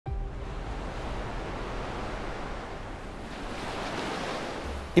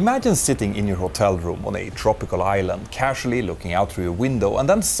Imagine sitting in your hotel room on a tropical island, casually looking out through your window and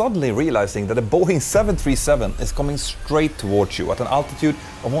then suddenly realizing that a Boeing 737 is coming straight towards you at an altitude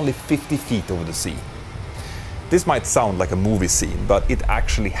of only 50 feet over the sea. This might sound like a movie scene, but it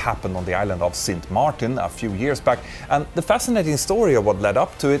actually happened on the island of Sint Maarten a few years back, and the fascinating story of what led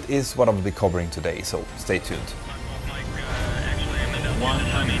up to it is what I will be covering today, so stay tuned.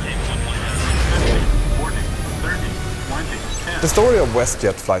 The story of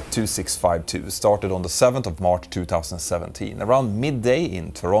WestJet Flight 2652 started on the 7th of March 2017, around midday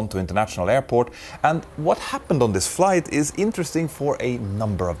in Toronto International Airport, and what happened on this flight is interesting for a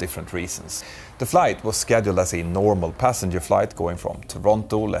number of different reasons. The flight was scheduled as a normal passenger flight going from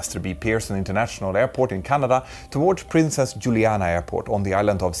Toronto Lester B. Pearson International Airport in Canada towards Princess Juliana Airport on the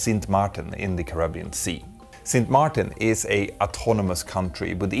island of Sint Maarten in the Caribbean Sea. Sint Maarten is an autonomous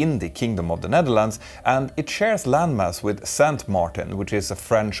country within the Kingdom of the Netherlands, and it shares landmass with Sint Maarten, which is a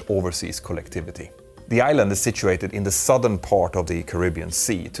French overseas collectivity. The island is situated in the southern part of the Caribbean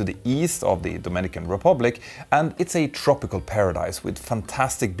Sea, to the east of the Dominican Republic, and it's a tropical paradise with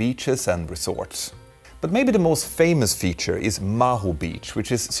fantastic beaches and resorts. But maybe the most famous feature is Mahu Beach,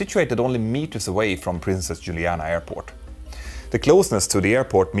 which is situated only meters away from Princess Juliana Airport. The closeness to the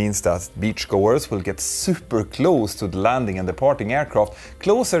airport means that beachgoers will get super close to the landing and departing aircraft,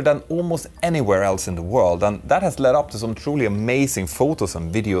 closer than almost anywhere else in the world, and that has led up to some truly amazing photos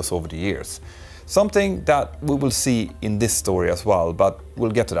and videos over the years. Something that we will see in this story as well, but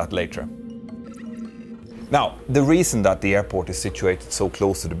we'll get to that later. Now, the reason that the airport is situated so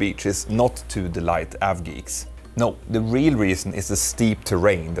close to the beach is not to delight AvGeeks. No, the real reason is the steep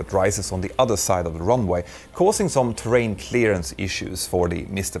terrain that rises on the other side of the runway, causing some terrain clearance issues for the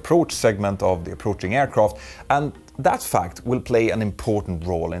missed approach segment of the approaching aircraft, and that fact will play an important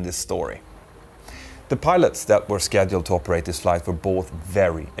role in this story. The pilots that were scheduled to operate this flight were both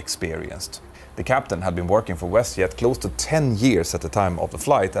very experienced. The captain had been working for WestJet close to 10 years at the time of the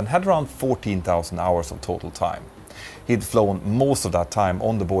flight and had around 14,000 hours of total time. He'd flown most of that time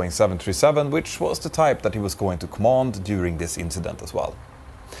on the Boeing 737, which was the type that he was going to command during this incident as well.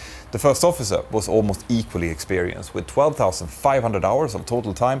 The first officer was almost equally experienced, with 12,500 hours of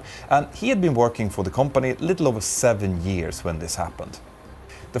total time, and he had been working for the company a little over 7 years when this happened.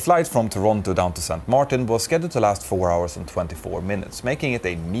 The flight from Toronto down to Sint Maarten was scheduled to last 4 hours and 24 minutes, making it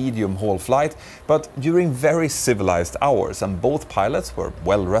a medium-haul flight, but during very civilized hours, and both pilots were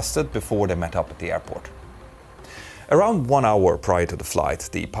well rested before they met up at the airport. Around 1 hour prior to the flight,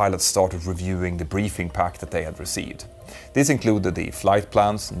 the pilots started reviewing the briefing pack that they had received. This included the flight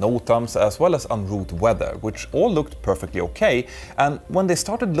plans, NOTAMs, as well as en route weather, which all looked perfectly okay, and when they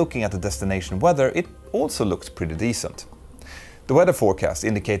started looking at the destination weather, it also looked pretty decent. The weather forecast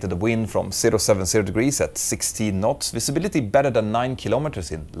indicated a wind from 070 degrees at 16 knots, visibility better than 9 kilometers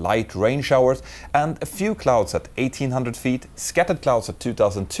in light rain showers, and a few clouds at 1800 feet, scattered clouds at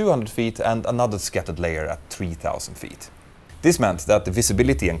 2200 feet, and another scattered layer at 3000 feet. This meant that the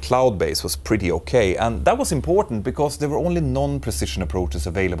visibility and cloud base was pretty okay, and that was important because there were only non-precision approaches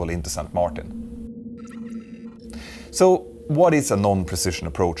available into Sint Maarten. So, what is a non-precision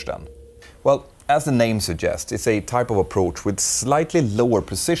approach then? Well, as the name suggests, it's a type of approach with slightly lower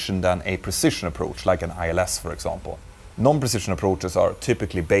precision than a precision approach, like an ILS for example. Non-precision approaches are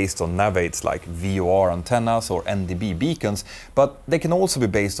typically based on nav aids like VOR antennas or NDB beacons, but they can also be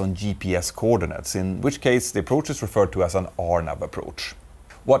based on GPS coordinates, in which case the approach is referred to as an RNAV approach.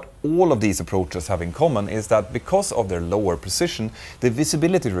 What all of these approaches have in common is that because of their lower precision, the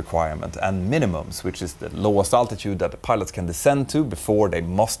visibility requirement and minimums, which is the lowest altitude that the pilots can descend to before they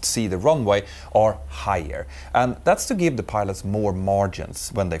must see the runway, are higher. And that's to give the pilots more margins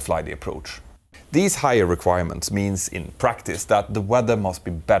when they fly the approach. These higher requirements means in practice that the weather must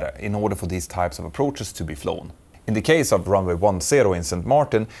be better in order for these types of approaches to be flown. In the case of runway 10 in Sint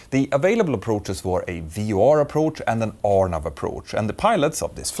Maarten, the available approaches were a VOR approach and an RNAV approach, and the pilots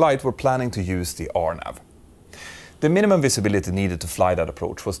of this flight were planning to use the RNAV. The minimum visibility needed to fly that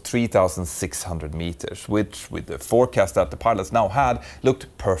approach was 3,600 meters, which, with the forecast that the pilots now had,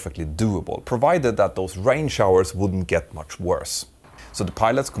 looked perfectly doable, provided that those rain showers wouldn't get much worse. So the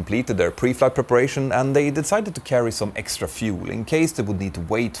pilots completed their pre-flight preparation and they decided to carry some extra fuel in case they would need to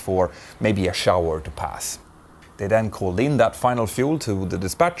wait for maybe a shower to pass. They then called in that final fuel to the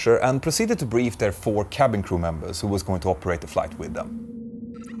dispatcher and proceeded to brief their 4 cabin crew members who was going to operate the flight with them.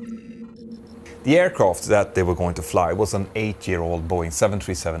 The aircraft that they were going to fly was an 8-year-old Boeing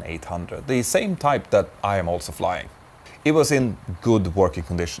 737-800, the same type that I am also flying. It was in good working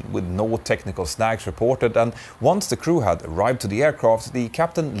condition, with no technical snags reported, and once the crew had arrived to the aircraft, the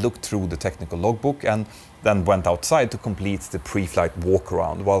captain looked through the technical logbook and then went outside to complete the pre-flight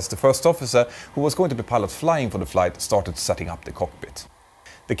walk-around, whilst the first officer, who was going to be pilot flying for the flight, started setting up the cockpit.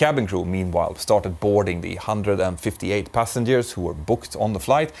 The cabin crew, meanwhile, started boarding the 158 passengers who were booked on the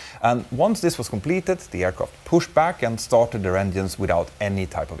flight, and once this was completed, the aircraft pushed back and started their engines without any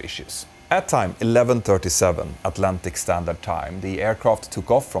type of issues. At time 11:37 Atlantic Standard Time, the aircraft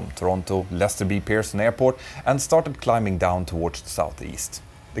took off from Toronto Lester B. Pearson Airport and started climbing down towards the southeast.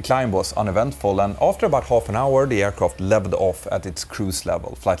 The climb was uneventful, and after about half an hour the aircraft leveled off at its cruise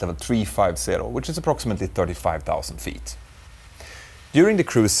level, flight level 350, which is approximately 35,000 feet. During the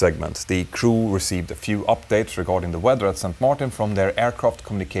cruise segment, the crew received a few updates regarding the weather at Sint Maarten from their Aircraft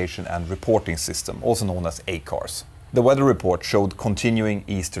Communication and Reporting System, also known as ACARS. The weather report showed continuing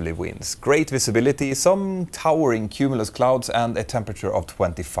easterly winds, great visibility, some towering cumulus clouds and a temperature of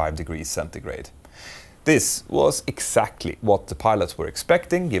 25 degrees centigrade. This was exactly what the pilots were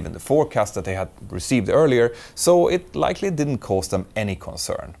expecting, given the forecast that they had received earlier, so it likely didn't cause them any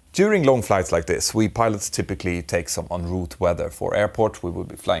concern. During long flights like this, we pilots typically take some en route weather for airports we would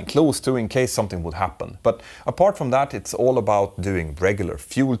be flying close to in case something would happen. But apart from that, it's all about doing regular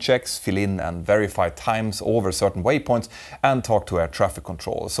fuel checks, fill in and verify times over certain waypoints, and talk to air traffic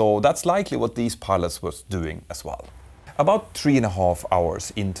control. So that's likely what these pilots were doing as well. About 3.5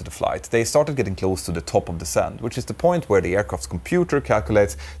 hours into the flight, they started getting close to the top of descent, which is the point where the aircraft's computer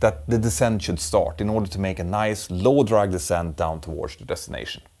calculates that the descent should start in order to make a nice low-drag descent down towards the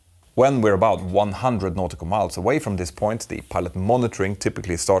destination. When we're about 100 nautical miles away from this point, the pilot monitoring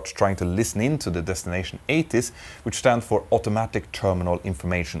typically starts trying to listen in to the destination ATIS, which stands for Automatic Terminal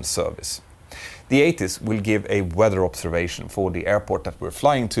Information Service. The ATIS will give a weather observation for the airport that we're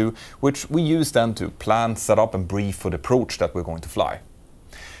flying to, which we use then to plan, set up and brief for the approach that we're going to fly.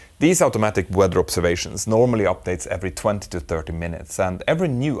 These automatic weather observations normally updates every 20 to 30 minutes, and every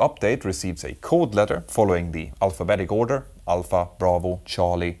new update receives a code letter following the alphabetic order, Alpha, Bravo,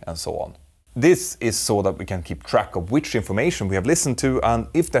 Charlie and so on. This is so that we can keep track of which information we have listened to and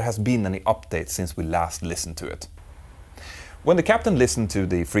if there has been any updates since we last listened to it. When the captain listened to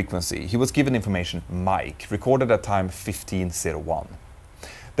the frequency, he was given information Mike, recorded at time 15:01.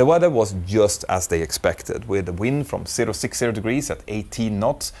 The weather was just as they expected, with a wind from 060 degrees at 18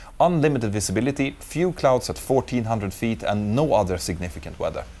 knots, unlimited visibility, few clouds at 1400 feet and no other significant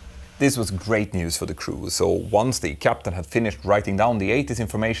weather. This was great news for the crew, so once the captain had finished writing down the ATIS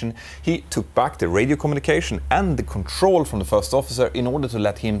information, he took back the radio communication and the control from the first officer in order to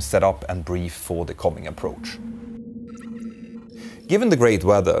let him set up and brief for the coming approach. Given the great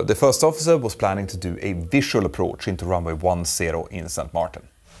weather, the first officer was planning to do a visual approach into runway 10 in Sint Maarten.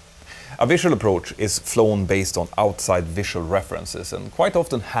 A visual approach is flown based on outside visual references and quite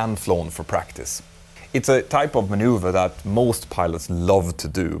often hand-flown for practice. It's a type of maneuver that most pilots love to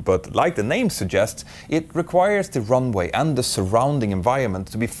do, but like the name suggests, it requires the runway and the surrounding environment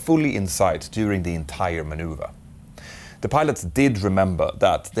to be fully in sight during the entire maneuver. The pilots did remember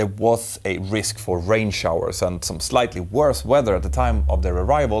that there was a risk for rain showers and some slightly worse weather at the time of their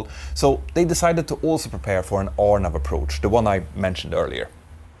arrival, so they decided to also prepare for an RNAV approach, the one I mentioned earlier.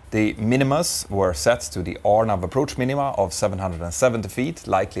 The minimas were set to the RNAV approach minima of 770 feet,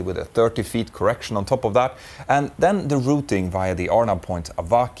 likely with a 30 feet correction on top of that, and then the routing via the RNAV point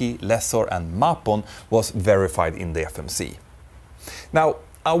Avaki, Lessor and Mapon was verified in the FMC. Now,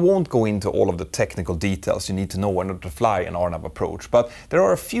 I won't go into all of the technical details you need to know in order to fly an RNAV approach, but there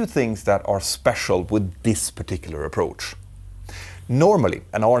are a few things that are special with this particular approach. Normally,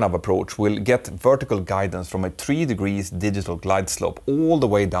 an RNAV approach will get vertical guidance from a 3 degrees digital glide slope all the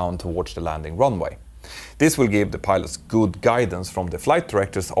way down towards the landing runway. This will give the pilots good guidance from the flight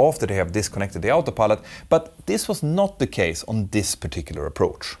directors after they have disconnected the autopilot, but this was not the case on this particular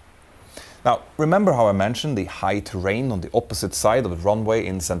approach. Now, remember how I mentioned the high terrain on the opposite side of the runway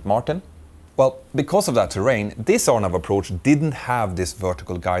in Sint Maarten? Well, because of that terrain, this RNAV approach didn't have this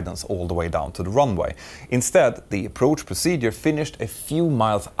vertical guidance all the way down to the runway. Instead, the approach procedure finished a few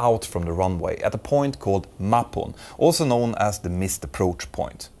miles out from the runway at a point called Mapon, also known as the missed approach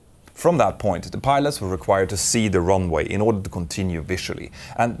point. From that point, the pilots were required to see the runway in order to continue visually.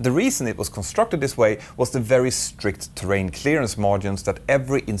 And the reason it was constructed this way was the very strict terrain clearance margins that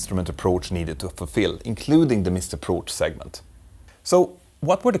every instrument approach needed to fulfill, including the missed approach segment. So,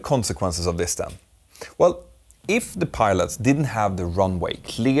 what were the consequences of this then? Well, if the pilots didn't have the runway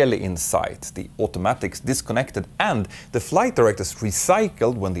clearly in sight, the automatics disconnected and the flight directors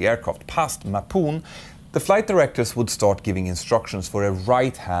recycled when the aircraft passed Mapon, the flight directors would start giving instructions for a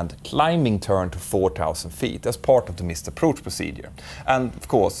right-hand climbing turn to 4,000 feet as part of the missed approach procedure. And of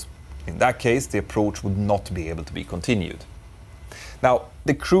course, in that case, the approach would not be able to be continued. Now,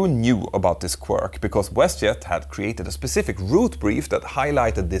 the crew knew about this quirk because WestJet had created a specific route brief that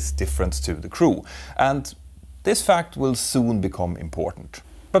highlighted this difference to the crew, and this fact will soon become important.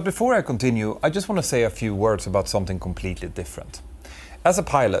 But before I continue, I just want to say a few words about something completely different. As a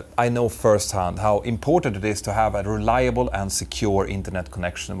pilot, I know firsthand how important it is to have a reliable and secure internet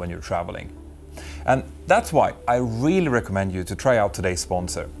connection when you're traveling. And that's why I really recommend you to try out today's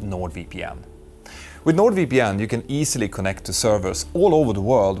sponsor, NordVPN. With NordVPN, you can easily connect to servers all over the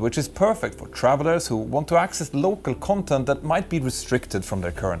world, which is perfect for travelers who want to access local content that might be restricted from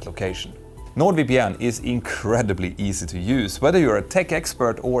their current location. NordVPN is incredibly easy to use. Whether you're a tech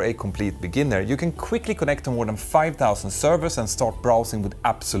expert or a complete beginner, you can quickly connect to more than 5,000 servers and start browsing with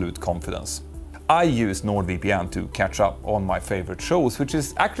absolute confidence. I use NordVPN to catch up on my favorite shows, which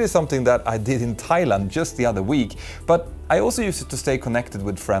is actually something that I did in Thailand just the other week, but I also use it to stay connected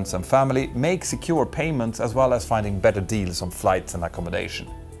with friends and family, make secure payments, as well as finding better deals on flights and accommodation.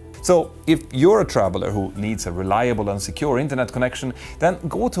 So if you're a traveler who needs a reliable and secure internet connection, then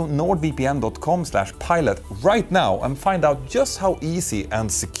go to nordvpn.com/pilot right now and find out just how easy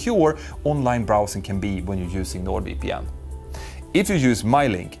and secure online browsing can be when you're using NordVPN. If you use my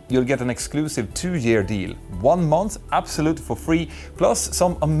link, you'll get an exclusive 2-year deal, 1 month absolutely for free, plus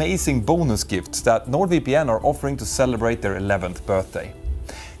some amazing bonus gifts that NordVPN are offering to celebrate their 11th birthday.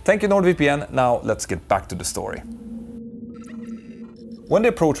 Thank you NordVPN, now let's get back to the story. When the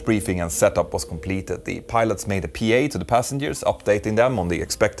approach briefing and setup was completed, the pilots made a PA to the passengers, updating them on the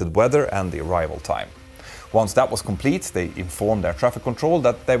expected weather and the arrival time. Once that was complete, they informed their traffic control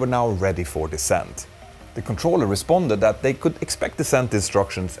that they were now ready for descent. The controller responded that they could expect descent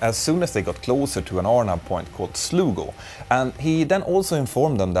instructions as soon as they got closer to an RNAV point called Slugo, and he then also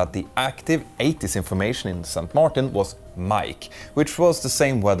informed them that the active ATIS information in Sint Maarten was Mike, which was the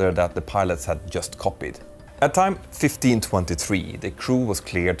same weather that the pilots had just copied. At time 15:23, the crew was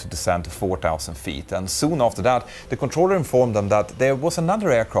cleared to descend to 4,000 feet, and soon after that, the controller informed them that there was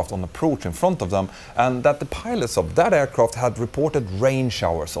another aircraft on approach in front of them, and that the pilots of that aircraft had reported rain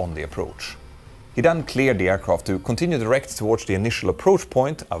showers on the approach. He then cleared the aircraft to continue direct towards the initial approach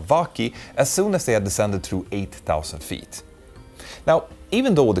point, Avaki, as soon as they had descended through 8,000 feet. Now,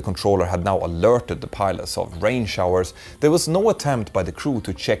 even though the controller had now alerted the pilots of rain showers, there was no attempt by the crew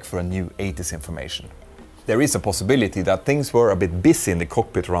to check for a new ATIS information. There is a possibility that things were a bit busy in the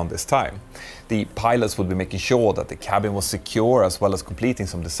cockpit around this time. The pilots would be making sure that the cabin was secure as well as completing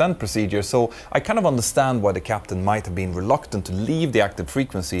some descent procedures, so I kind of understand why the captain might have been reluctant to leave the active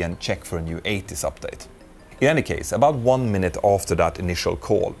frequency and check for a new ATIS update. In any case, about 1 minute after that initial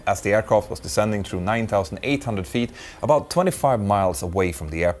call, as the aircraft was descending through 9,800 feet, about 25 miles away from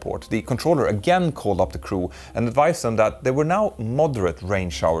the airport, the controller again called up the crew and advised them that there were now moderate rain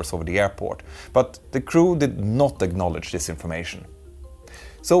showers over the airport, but the crew did not acknowledge this information.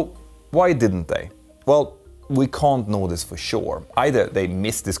 So why didn't they? Well, we can't know this for sure. Either they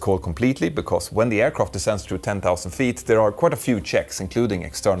missed this call completely, because when the aircraft descends through 10,000 feet, there are quite a few checks, including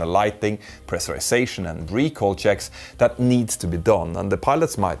external lighting, pressurization and recall checks that needs to be done, and the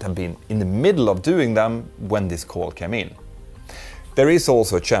pilots might have been in the middle of doing them when this call came in. There is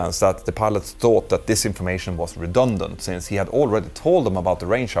also a chance that the pilots thought that this information was redundant, since he had already told them about the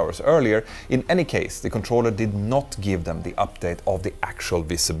rain showers earlier. In any case, the controller did not give them the update of the actual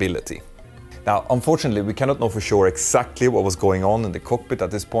visibility. Now, unfortunately, we cannot know for sure exactly what was going on in the cockpit at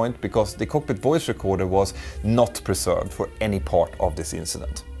this point, because the cockpit voice recorder was not preserved for any part of this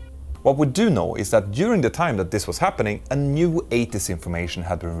incident. What we do know is that during the time that this was happening, a new ATIS information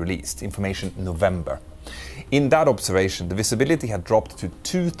had been released, information November. In that observation, the visibility had dropped to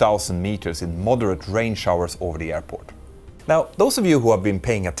 2,000 meters in moderate rain showers over the airport. Now, those of you who have been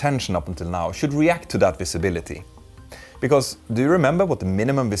paying attention up until now should react to that visibility. Because do you remember what the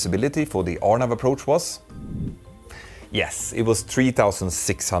minimum visibility for the RNAV approach was? Yes, it was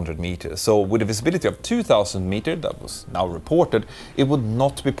 3,600 meters. So with a visibility of 2,000 meters that was now reported, it would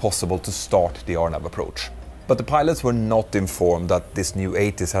not be possible to start the RNAV approach. But the pilots were not informed that this new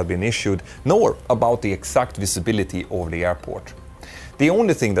ATIS had been issued, nor about the exact visibility over the airport. The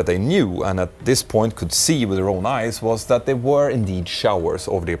only thing that they knew, and at this point could see with their own eyes, was that there were indeed showers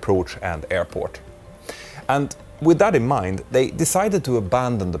over the approach and airport. And with that in mind, they decided to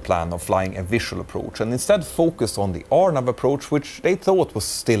abandon the plan of flying a visual approach and instead focused on the RNAV approach, which they thought was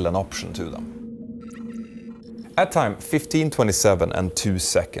still an option to them. At time 15:27 and 2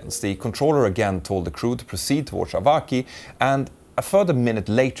 seconds, the controller again told the crew to proceed towards Avaki, and a further minute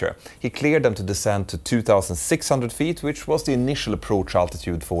later, he cleared them to descend to 2,600 feet, which was the initial approach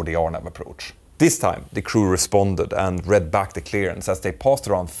altitude for the RNAV approach. This time, the crew responded and read back the clearance as they passed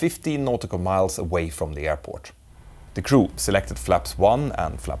around 15 nautical miles away from the airport. The crew selected flaps 1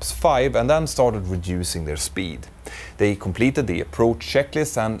 and flaps 5 and then started reducing their speed. They completed the approach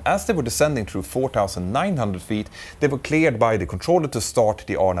checklist, and as they were descending through 4,900 feet, they were cleared by the controller to start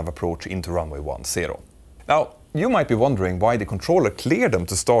the RNAV approach into runway 10. Now, you might be wondering why the controller cleared them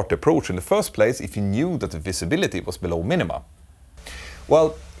to start the approach in the first place if you knew that the visibility was below minima.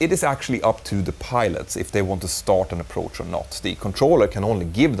 Well, it is actually up to the pilots if they want to start an approach or not. The controller can only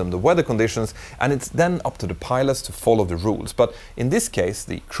give them the weather conditions, and it's then up to the pilots to follow the rules. But in this case,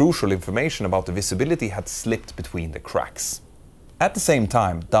 the crucial information about the visibility had slipped between the cracks. At the same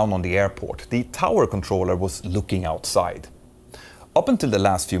time, down on the airport, the tower controller was looking outside. Up until the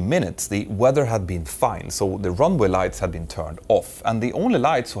last few minutes, the weather had been fine, so the runway lights had been turned off, and the only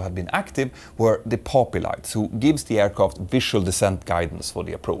lights who had been active were the poppy lights, who gives the aircraft visual descent guidance for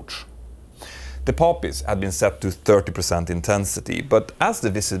the approach. The poppies had been set to 30% intensity, but as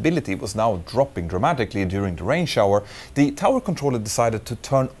the visibility was now dropping dramatically during the rain shower, the tower controller decided to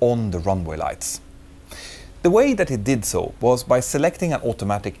turn on the runway lights. The way that he did so was by selecting an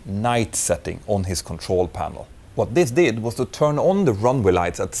automatic night setting on his control panel. What this did was to turn on the runway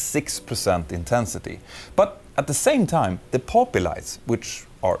lights at 6% intensity. But at the same time, the poppy lights, which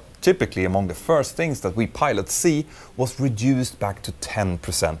are typically among the first things that we pilots see, was reduced back to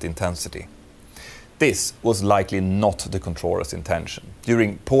 10% intensity. This was likely not the controller's intention.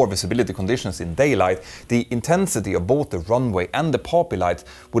 During poor visibility conditions in daylight, the intensity of both the runway and the poppy lights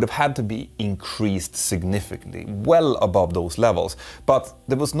would have had to be increased significantly, well above those levels, but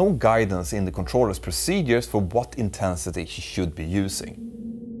there was no guidance in the controller's procedures for what intensity he should be using.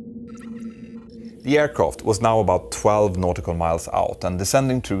 The aircraft was now about 12 nautical miles out and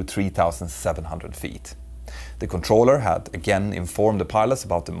descending through 3,700 feet. The controller had again informed the pilots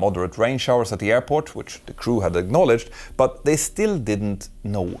about the moderate rain showers at the airport, which the crew had acknowledged, but they still didn't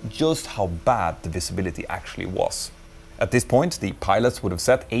know just how bad the visibility actually was. At this point, the pilots would have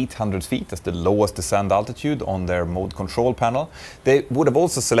set 800 feet as the lowest descent altitude on their mode control panel. They would have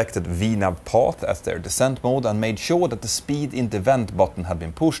also selected VNAV path as their descent mode and made sure that the speed in the vent button had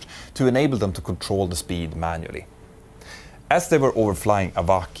been pushed to enable them to control the speed manually. As they were overflying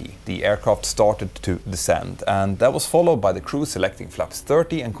Avaki, the aircraft started to descend, and that was followed by the crew selecting flaps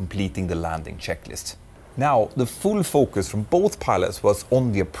 30 and completing the landing checklist. Now, the full focus from both pilots was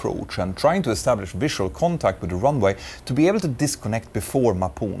on the approach and trying to establish visual contact with the runway to be able to disconnect before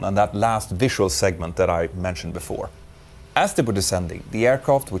Mapoon and that last visual segment that I mentioned before. As they were descending, the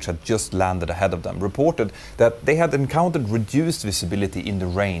aircraft, which had just landed ahead of them, reported that they had encountered reduced visibility in the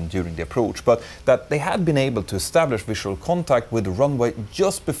rain during the approach, but that they had been able to establish visual contact with the runway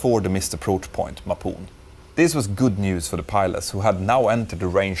just before the missed approach point, Mapoon. This was good news for the pilots, who had now entered the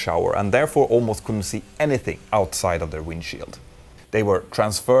rain shower and therefore almost couldn't see anything outside of their windshield. They were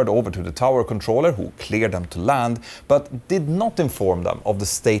transferred over to the tower controller, who cleared them to land, but did not inform them of the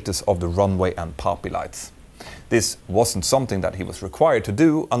status of the runway and poppy lights. This wasn't something that he was required to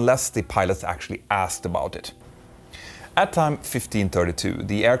do unless the pilots actually asked about it. At time 15:32,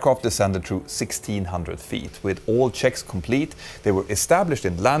 the aircraft descended through 1,600 feet. With all checks complete, they were established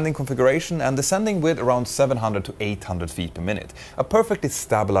in landing configuration and descending with around 700 to 800 feet per minute, a perfectly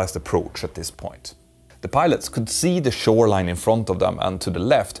stabilized approach at this point. The pilots could see the shoreline in front of them and to the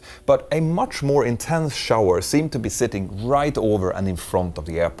left, but a much more intense shower seemed to be sitting right over and in front of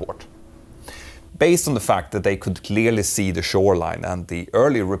the airport. Based on the fact that they could clearly see the shoreline and the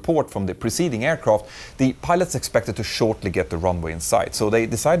earlier report from the preceding aircraft, the pilots expected to shortly get the runway in sight, so they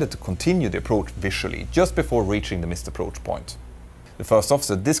decided to continue the approach visually just before reaching the missed approach point. The first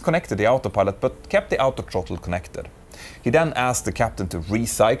officer disconnected the autopilot but kept the auto throttle connected. He then asked the captain to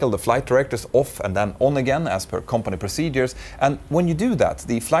recycle the flight directors off and then on again as per company procedures, and when you do that,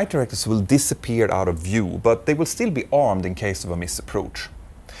 the flight directors will disappear out of view, but they will still be armed in case of a missed approach.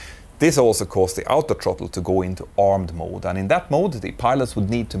 This also caused the auto throttle to go into armed mode, and in that mode the pilots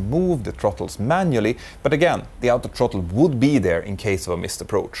would need to move the throttles manually, but again, the auto throttle would be there in case of a missed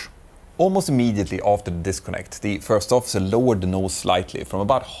approach. Almost immediately after the disconnect, the first officer lowered the nose slightly from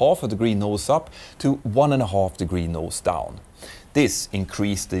about half a degree nose up to 1.5 degree nose down. This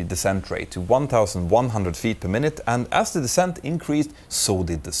increased the descent rate to 1,100 feet per minute, and as the descent increased, so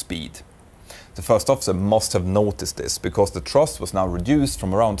did the speed. The first officer must have noticed this, because the thrust was now reduced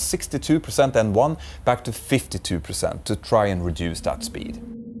from around 62% N1 back to 52% to try and reduce that speed.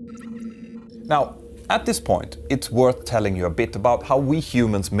 Now, At this point, it's worth telling you a bit about how we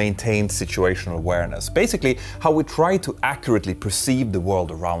humans maintain situational awareness, basically how we try to accurately perceive the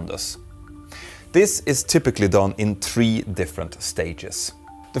world around us. This is typically done in 3 different stages.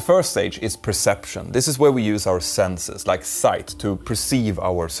 The first stage is perception. This is where we use our senses, like sight, to perceive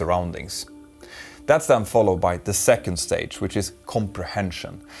our surroundings. That's then followed by the second stage, which is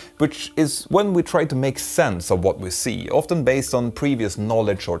comprehension, which is when we try to make sense of what we see, often based on previous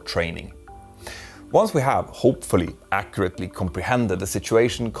knowledge or training. Once we have, hopefully, accurately comprehended the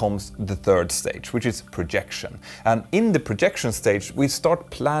situation, comes the third stage, which is projection. And in the projection stage, we start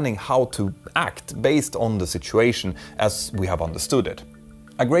planning how to act based on the situation as we have understood it.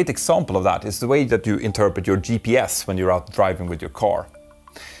 A great example of that is the way that you interpret your GPS when you're out driving with your car.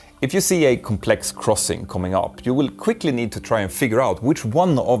 If you see a complex crossing coming up, you will quickly need to try and figure out which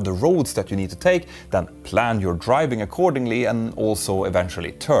one of the roads that you need to take, then plan your driving accordingly and also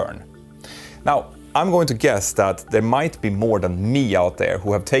eventually turn. Now, I'm going to guess that there might be more than me out there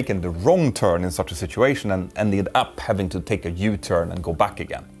who have taken the wrong turn in such a situation and ended up having to take a U-turn and go back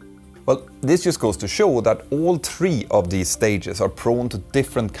again. Well, this just goes to show that all 3 of these stages are prone to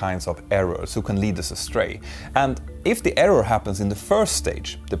different kinds of errors who can lead us astray. And if the error happens in the first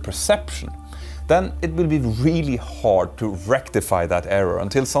stage, the perception, then it will be really hard to rectify that error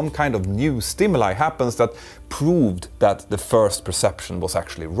until some kind of new stimuli happens that proved that the first perception was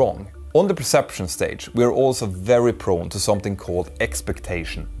actually wrong. On the perception stage, we are also very prone to something called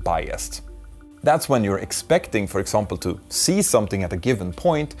expectation bias. That's when you're expecting, for example, to see something at a given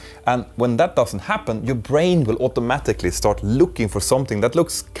point, and when that doesn't happen, your brain will automatically start looking for something that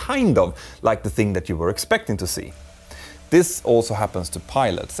looks kind of like the thing that you were expecting to see. This also happens to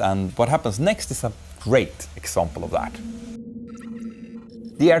pilots, and what happens next is a great example of that.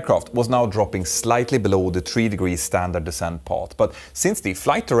 The aircraft was now dropping slightly below the 3 degrees standard descent path, but since the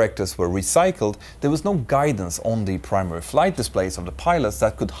flight directives were recycled, there was no guidance on the primary flight displays of the pilots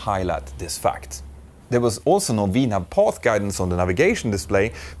that could highlight this fact. There was also no VNAV path guidance on the navigation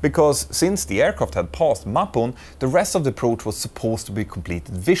display, because since the aircraft had passed Mapon, the rest of the approach was supposed to be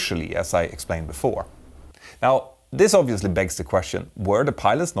completed visually, as I explained before. Now, this obviously begs the question, were the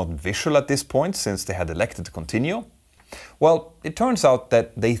pilots not visual at this point since they had elected to continue? Well, it turns out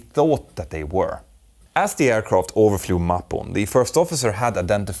that they thought that they were. As the aircraft overflew Mapon, the first officer had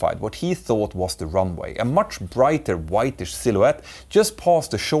identified what he thought was the runway, a much brighter whitish silhouette just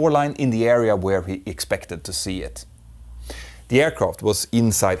past the shoreline in the area where he expected to see it. The aircraft was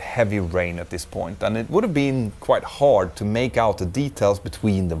inside heavy rain at this point, and it would have been quite hard to make out the details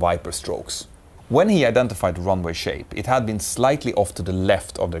between the Viper strokes. When he identified the runway shape, it had been slightly off to the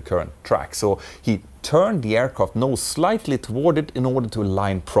left of the current track, so he turned the aircraft nose slightly toward it in order to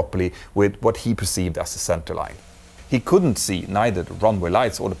align properly with what he perceived as the center line. He couldn't see neither the runway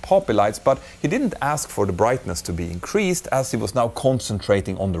lights or the poppy lights, but he didn't ask for the brightness to be increased, as he was now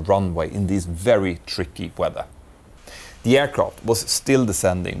concentrating on the runway in this very tricky weather. The aircraft was still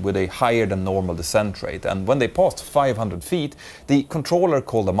descending with a higher than normal descent rate, and when they passed 500 feet, the controller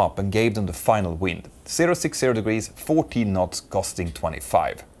called them up and gave them the final wind, 060 degrees, 14 knots, gusting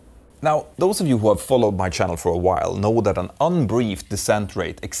 25. Now, those of you who have followed my channel for a while know that an unbriefed descent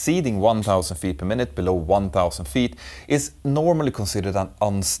rate exceeding 1000 feet per minute below 1000 feet is normally considered an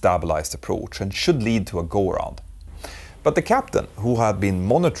unstabilized approach and should lead to a go-around. But the captain, who had been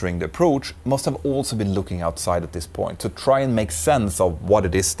monitoring the approach, must have also been looking outside at this point to try and make sense of what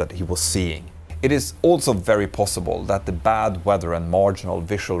it is that he was seeing. It is also very possible that the bad weather and marginal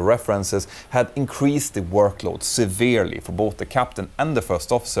visual references had increased the workload severely for both the captain and the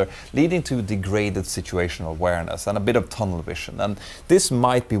first officer, leading to degraded situational awareness and a bit of tunnel vision, and this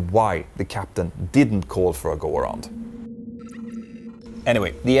might be why the captain didn't call for a go-around.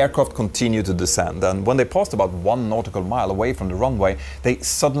 Anyway, the aircraft continued to descend, and when they passed about 1 nautical mile away from the runway, they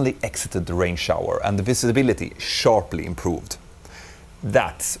suddenly exited the rain shower and the visibility sharply improved.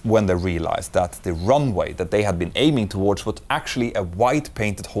 That's when they realized that the runway that they had been aiming towards was actually a white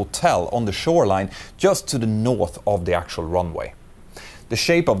painted hotel on the shoreline just to the north of the actual runway. The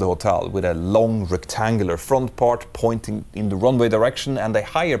shape of the hotel, with a long rectangular front part pointing in the runway direction and a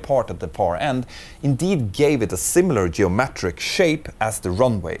higher part at the far end, indeed gave it a similar geometric shape as the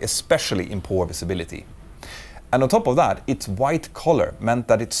runway, especially in poor visibility. And on top of that, its white color meant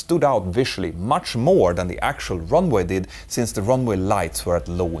that it stood out visually much more than the actual runway did, since the runway lights were at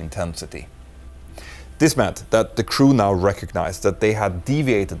low intensity. This meant that the crew now recognized that they had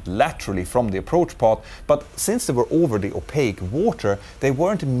deviated laterally from the approach path, but since they were over the opaque water, they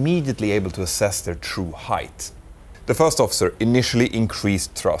weren't immediately able to assess their true height. The first officer initially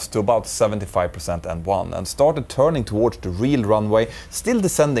increased thrust to about 75% N1 and started turning towards the real runway, still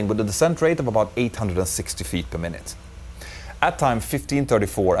descending with a descent rate of about 860 feet per minute. At time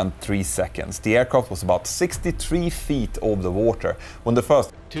 15:34 and 3 seconds, the aircraft was about 63 feet over the water when the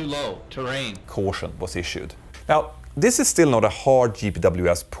first "Too low, terrain" caution was issued. Now, this is still not a hard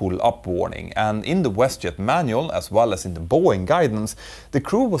GPWS pull-up warning, and in the WestJet manual, as well as in the Boeing guidance, the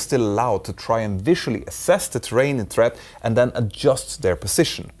crew was still allowed to try and visually assess the terrain in threat and then adjust their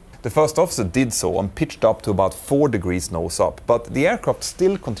position. The first officer did so and pitched up to about 4 degrees nose up, but the aircraft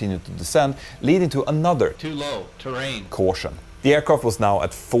still continued to descend, leading to another "Too low, terrain" caution. The aircraft was now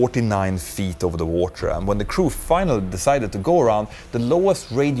at 49 feet over the water, and when the crew finally decided to go around, the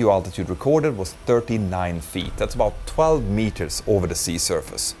lowest radio altitude recorded was 39 feet. That's about 12 meters over the sea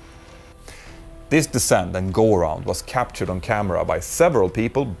surface. This descent and go-around was captured on camera by several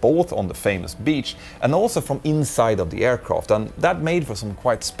people, both on the famous beach and also from inside of the aircraft, and that made for some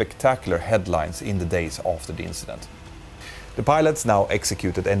quite spectacular headlines in the days after the incident. The pilots now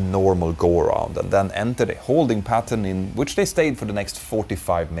executed a normal go-around and then entered a holding pattern in which they stayed for the next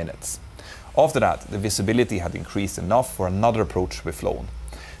 45 minutes. After that, the visibility had increased enough for another approach to be flown.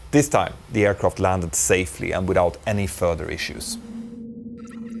 This time, the aircraft landed safely and without any further issues.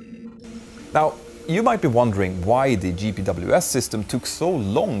 Now, you might be wondering why the GPWS system took so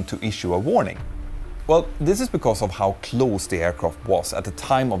long to issue a warning. Well, this is because of how close the aircraft was at the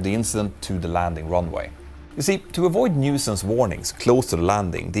time of the incident to the landing runway. You see, to avoid nuisance warnings close to the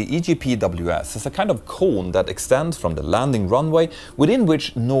landing, the EGPWS has a kind of cone that extends from the landing runway within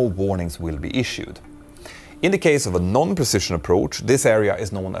which no warnings will be issued. In the case of a non-precision approach, this area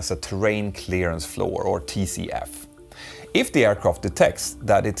is known as a terrain clearance floor, or TCF. If the aircraft detects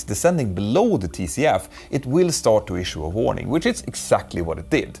that it's descending below the TCF, it will start to issue a warning, which is exactly what it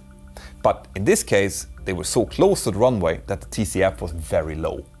did. But in this case, they were so close to the runway that the TCF was very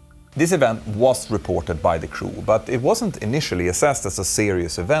low. This event was reported by the crew, but it wasn't initially assessed as a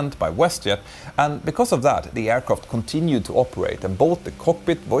serious event by WestJet, and because of that, the aircraft continued to operate, and both the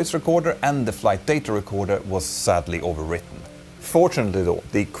cockpit voice recorder and the flight data recorder was sadly overwritten. Fortunately though,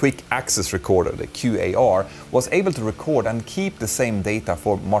 the Quick Access Recorder, the QAR, was able to record and keep the same data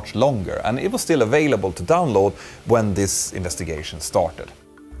for much longer, and it was still available to download when this investigation started.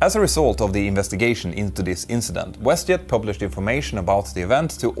 As a result of the investigation into this incident, WestJet published information about the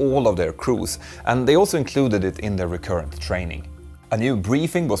event to all of their crews, and they also included it in their recurrent training. A new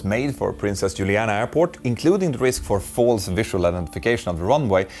briefing was made for Princess Juliana Airport, including the risk for false visual identification of the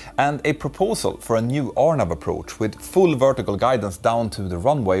runway, and a proposal for a new RNAV approach with full vertical guidance down to the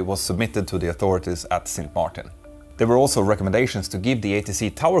runway was submitted to the authorities at Sint Maarten. There were also recommendations to give the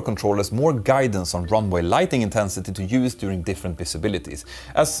ATC tower controllers more guidance on runway lighting intensity to use during different visibilities,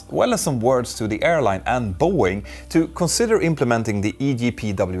 as well as some words to the airline and Boeing to consider implementing the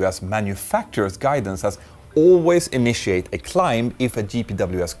EGPWS manufacturer's guidance as always initiate a climb if a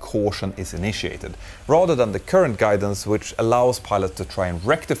GPWS caution is initiated, rather than the current guidance which allows pilots to try and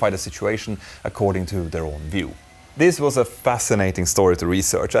rectify the situation according to their own view. This was a fascinating story to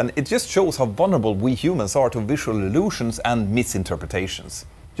research, and it just shows how vulnerable we humans are to visual illusions and misinterpretations.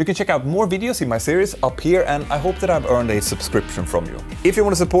 You can check out more videos in my series up here, and I hope that I've earned a subscription from you. If you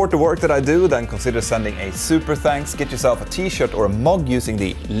want to support the work that I do, then consider sending a super thanks, get yourself a t-shirt or a mug using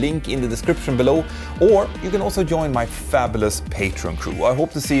the link in the description below, or you can also join my fabulous Patreon crew. I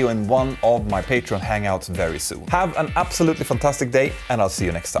hope to see you in one of my Patreon hangouts very soon. Have an absolutely fantastic day, and I'll see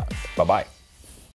you next time. Bye bye.